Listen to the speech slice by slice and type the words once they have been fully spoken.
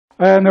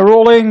And they're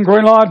all in.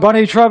 Green light,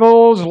 Bunny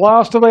Travels,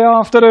 last of the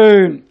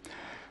afternoon.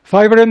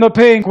 Favourite in the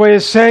pink, we're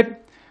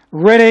set,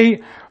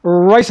 ready,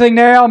 racing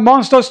now.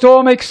 Monster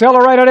Storm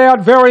accelerated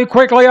out very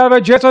quickly over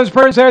Jess's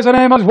Princess and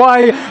Emma's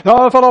Way.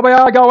 Oh, followed by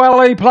Argo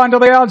Alley, plunged to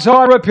the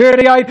outside,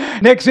 Repudiate.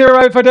 Next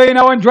Zero for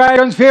Dino and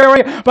Dragon's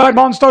Fury, but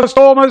Monster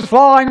Storm is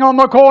flying on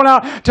the corner.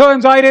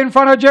 Turns 8 in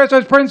front of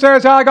Jess's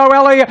Princess, Argo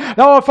Alley.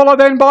 They were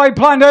followed then by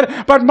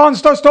Plundered, but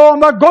Monster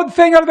Storm, the good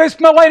thing of this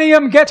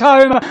millennium, gets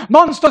home.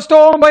 Monster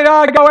Storm beat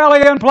Argo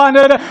Alley and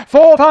Plundered.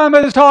 Fourth home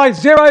is tied,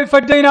 Zero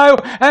for Dino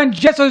and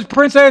Jess's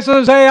Princess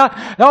is there.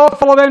 They were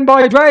followed then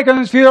by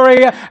Dragon's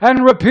Fury,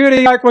 and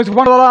Repudiate was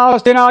one of the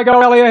last in.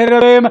 Argo Alley ahead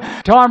of him.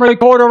 Time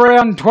record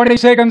around 20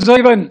 seconds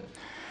even.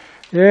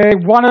 Yeah,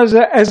 one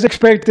as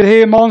expected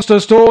here. Monster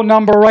Storm,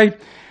 number 8,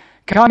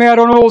 come out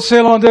on all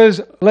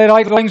cylinders, led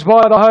 8 lengths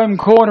by the home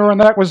corner, and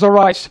that was the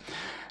race.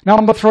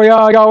 Number 3,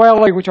 Argo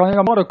Alley, which I think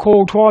I might have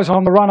called twice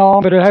on the run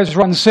on, but it has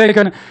run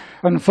second,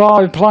 and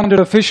 5 Plundered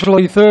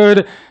officially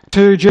third.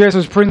 2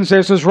 Jess's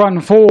Princess has run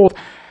fourth.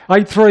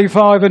 8, 3,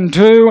 5 and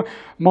 2.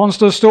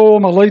 Monster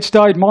Storm, Elite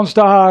State,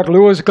 Monster Heart,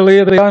 Lewis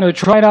Galea, the owner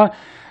trainer.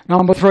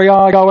 Number 3,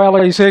 Argo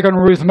Alley, second,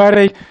 Ruth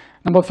Maddie.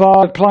 Number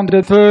 5,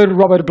 Plundered third,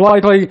 Robert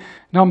Blakely.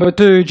 Number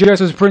 2,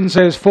 Jess's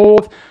Princess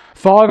fourth.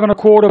 5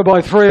 1/4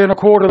 by 3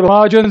 1/4 the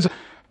margins.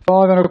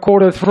 5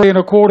 1/4, 3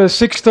 1/4,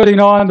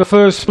 6:39 the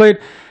first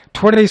split.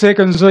 20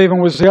 seconds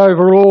even was the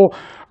overall.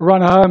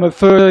 Run home at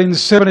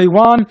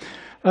 13:71.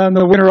 And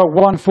the winner at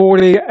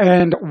 1:40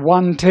 and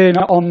 1:10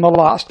 on the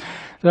last.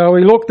 So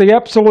he looked the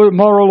absolute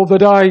moral of the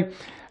day,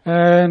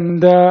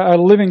 and a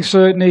living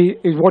certainty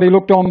is what he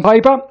looked on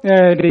paper,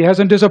 and he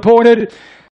hasn't disappointed.